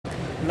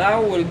Now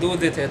we'll do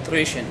the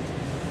titration.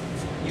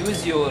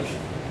 Use your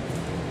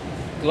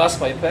glass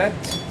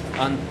pipette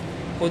and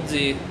put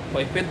the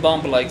pipette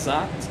bump like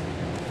that.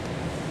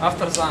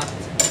 After that,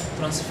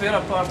 transfer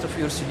a part of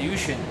your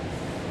solution,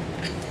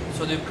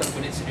 sodium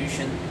carbonate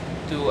solution,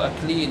 to a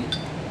clean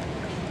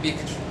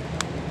beaker.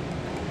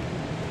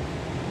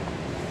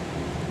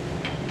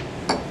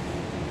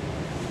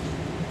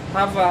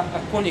 Have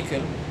a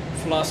conical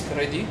flask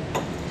ready.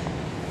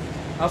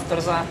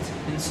 After that,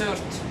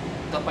 insert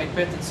the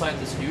pipette inside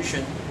the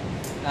solution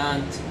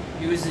and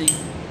using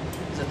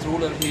the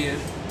ruler here,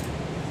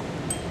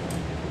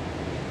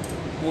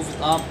 move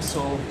it up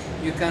so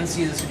you can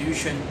see the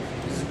solution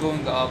is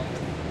going up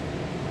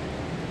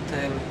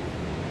till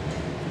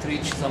it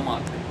reaches the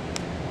mark.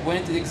 When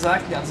it is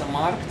exactly at the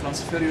mark,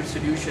 transfer your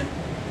solution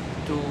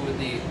to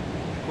the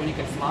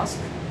conical flask.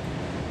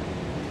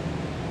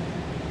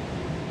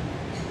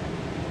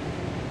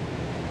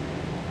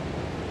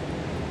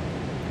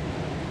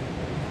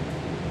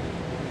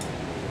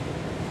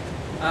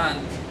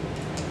 And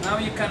now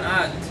you can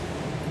add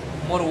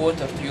more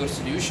water to your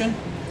solution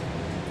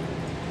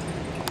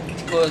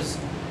because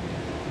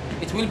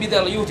it will be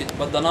diluted,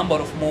 but the number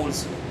of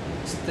moles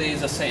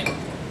stays the same.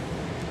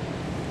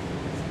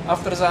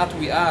 After that,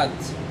 we add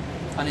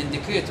an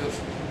indicator,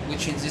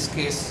 which in this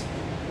case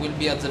will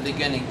be at the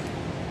beginning,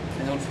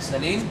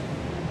 phenolphthalein.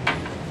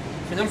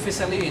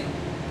 Phenolphthalein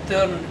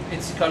turn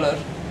its color,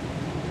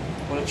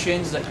 or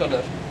change the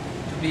color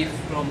to be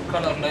from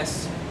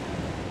colorless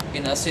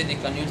in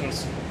acidic and neutral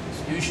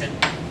solution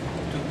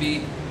to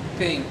be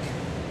pink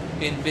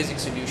in basic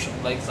solution,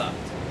 like that.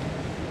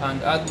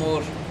 And add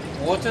more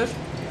water,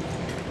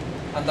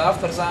 and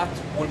after that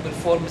we'll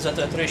perform the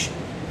titration.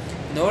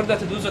 In order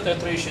to do the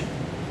titration,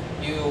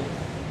 you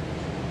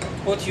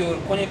put your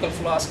conical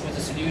flask with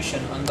the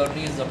solution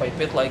underneath the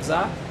pipette like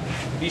that.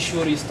 Be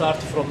sure you start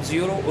from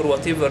 0 or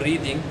whatever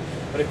reading,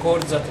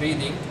 record that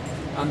reading,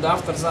 and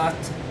after that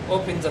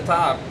open the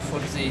tap for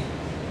the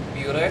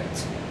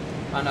burette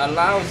and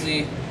allow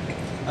the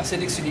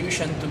acidic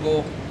solution to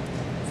go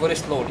very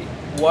slowly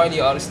while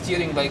you are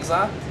steering like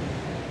that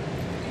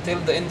till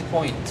the end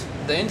point.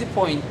 The end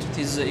point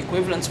is the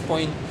equivalence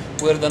point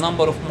where the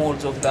number of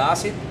moles of the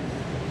acid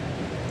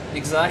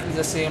exactly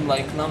the same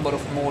like number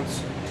of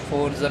moles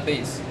for the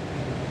base.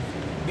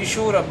 Be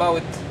sure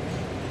about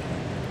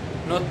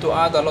not to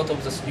add a lot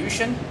of the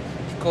solution,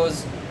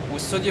 because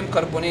with sodium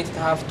carbonate it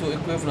have two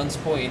equivalence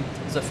points.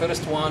 The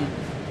first one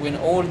when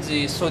all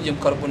the sodium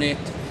carbonate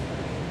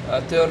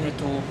turn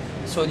to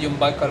sodium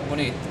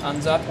bicarbonate, and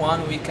that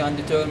one we can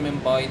determine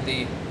by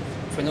the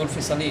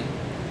phenolphthalein.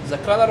 The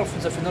color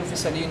of the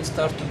phenolphthalein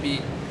start to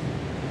be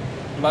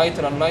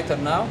lighter and lighter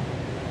now.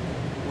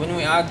 When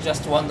we add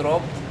just one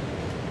drop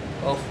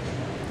of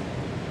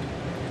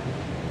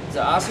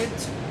the acid,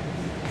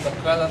 the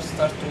color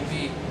start to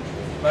be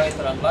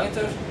lighter and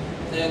lighter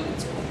till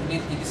it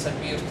completely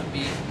disappears to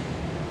be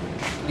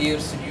clear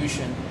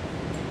solution.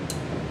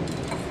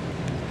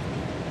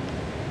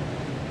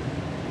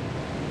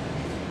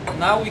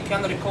 Now we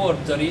can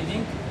record the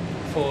reading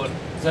for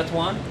that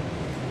one,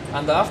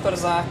 and after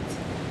that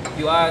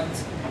you add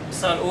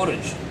sal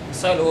orange.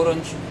 Sal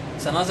orange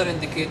is another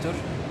indicator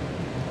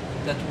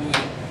that we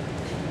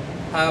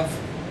have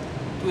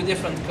two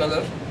different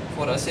colors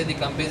for acidic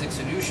and basic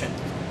solution.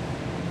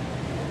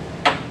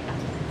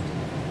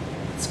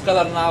 Its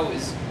color now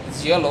is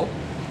yellow.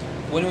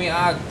 When we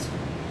add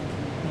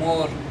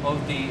more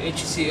of the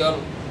HCl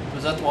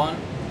to that one,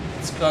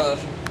 its color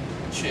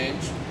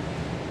change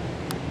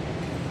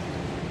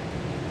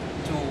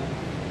to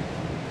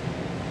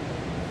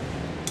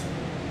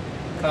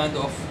kind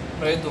of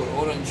red or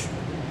orange,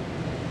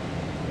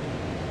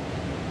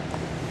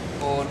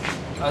 or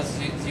as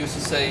it used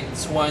to say,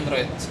 it's wine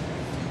red.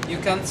 You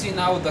can see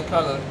now the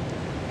color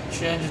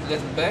changed a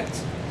little bit.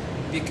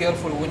 Be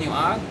careful when you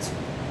add.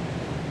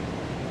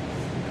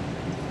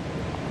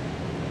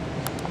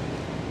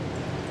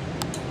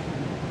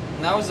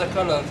 Now the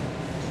color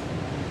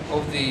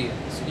of the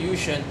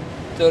solution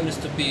turns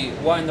to be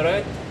wine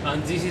red,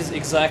 and this is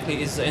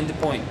exactly the end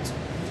point.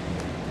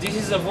 This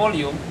is a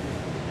volume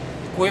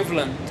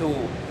equivalent to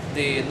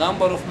the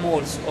number of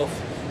moles of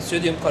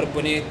sodium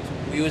carbonate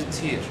we used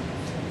here.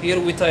 Here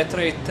we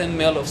titrate 10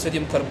 ml of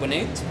sodium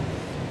carbonate.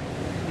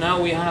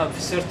 Now we have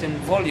certain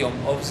volume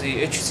of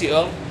the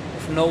HCl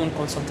of known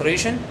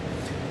concentration.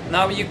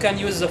 Now you can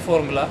use the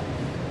formula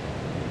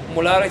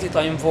molarity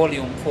time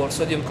volume for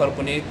sodium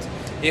carbonate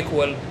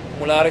equal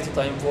molarity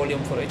time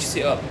volume for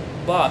HCl.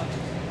 But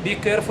be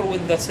careful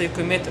with the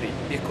stoichiometry,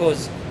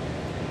 because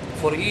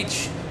for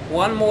each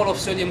 1 mole of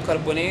sodium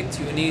carbonate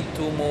you need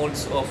 2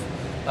 moles of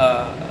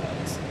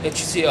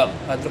HCl,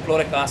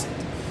 hydrochloric acid.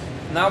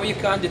 Now you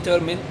can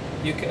determine,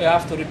 you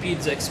have to repeat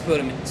the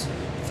experiment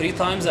 3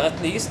 times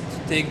at least to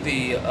take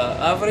the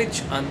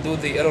average and do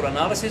the error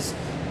analysis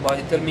by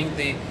determining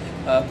the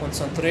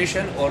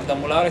concentration or the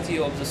molarity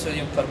of the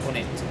sodium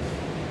carbonate.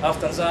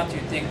 After that,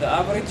 you take the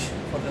average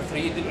for the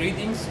 3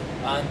 readings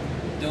and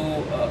do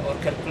or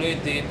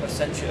calculate the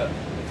percentage.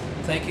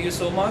 Thank you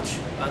so much,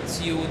 and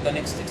see you in the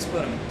next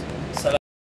experiment.